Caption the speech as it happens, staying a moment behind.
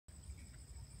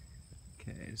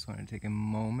Okay, I just wanted to take a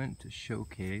moment to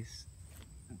showcase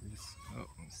this. Oh,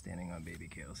 I'm standing on baby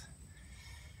kales.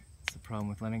 It's the problem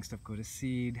with letting stuff go to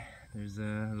seed. There's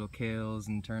little kales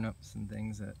and turnips and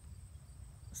things that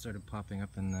started popping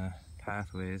up in the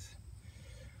pathways.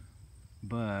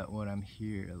 But what I'm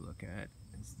here to look at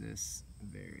is this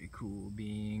very cool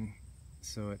being.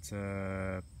 So it's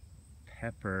a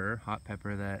pepper, hot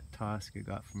pepper that Tosca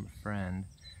got from a friend.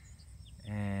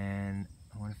 And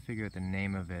I want to figure out the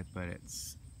name of it, but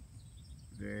it's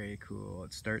very cool.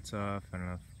 It starts off, I don't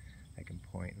know if I can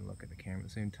point and look at the camera at the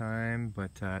same time,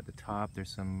 but at the top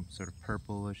there's some sort of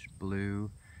purplish blue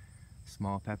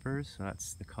small peppers, so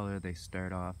that's the color they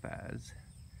start off as.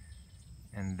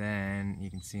 And then you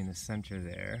can see in the center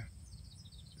there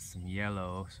some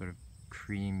yellow, sort of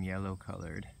cream yellow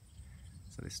colored.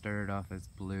 So they started off as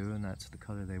blue and that's the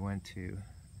color they went to.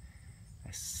 I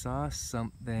saw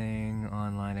something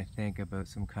online, I think, about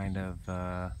some kind of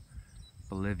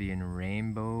Bolivian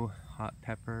rainbow hot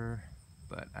pepper,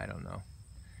 but I don't know.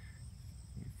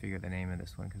 You can figure out the name of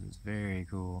this one because it's very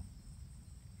cool.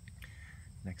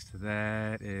 Next to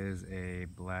that is a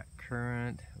black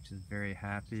currant, which is very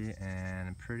happy, and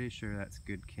I'm pretty sure that's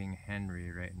Good King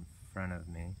Henry right in front of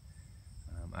me.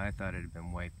 I thought it had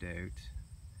been wiped out,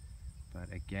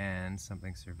 but again,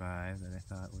 something survived that I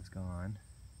thought was gone.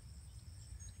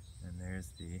 And there's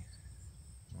the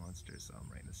monstrous, I'm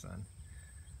right in the sun,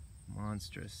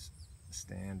 monstrous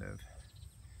stand of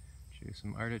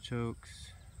some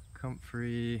artichokes,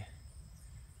 comfrey,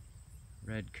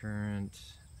 red currant,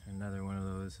 another one of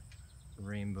those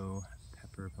rainbow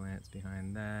pepper plants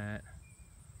behind that,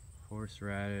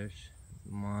 horseradish,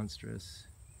 monstrous,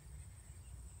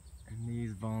 and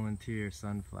these volunteer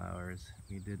sunflowers.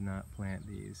 We did not plant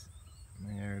these.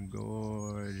 They're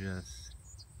gorgeous.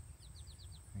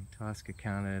 I think Tosca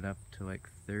counted up to like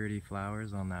 30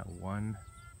 flowers on that one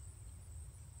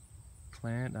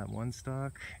plant, that one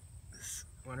stalk. This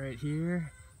one right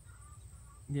here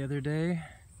the other day,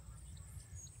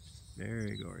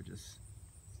 very gorgeous.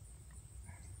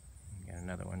 Got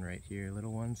another one right here,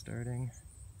 little one starting.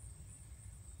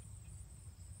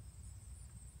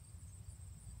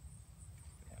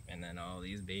 Yep, and then all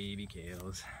these baby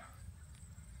kales.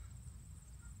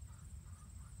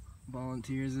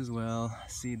 Volunteers as well,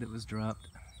 seed that was dropped.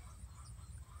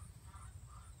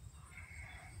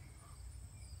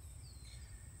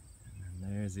 And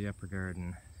then there's the upper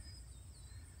garden.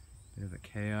 Bit of a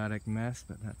chaotic mess,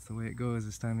 but that's the way it goes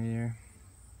this time of year.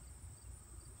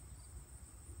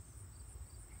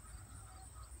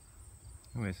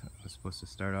 Anyways, I was supposed to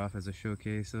start off as a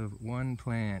showcase of one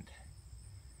plant.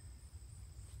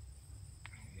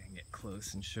 Maybe I can get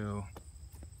close and show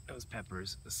those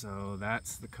peppers. So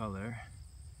that's the color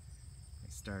they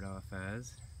start off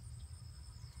as,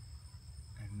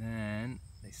 and then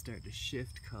they start to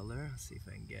shift color. Let's see if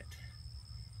I can get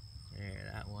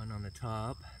there. That one on the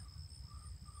top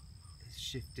is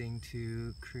shifting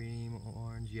to cream,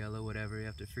 orange, yellow, whatever. You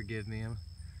have to forgive me, I'm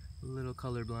a little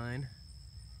colorblind.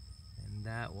 And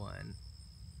that one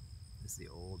is the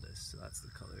oldest, so that's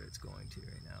the color it's going to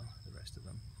right now, the rest of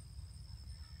them.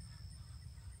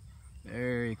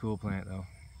 Very cool plant though.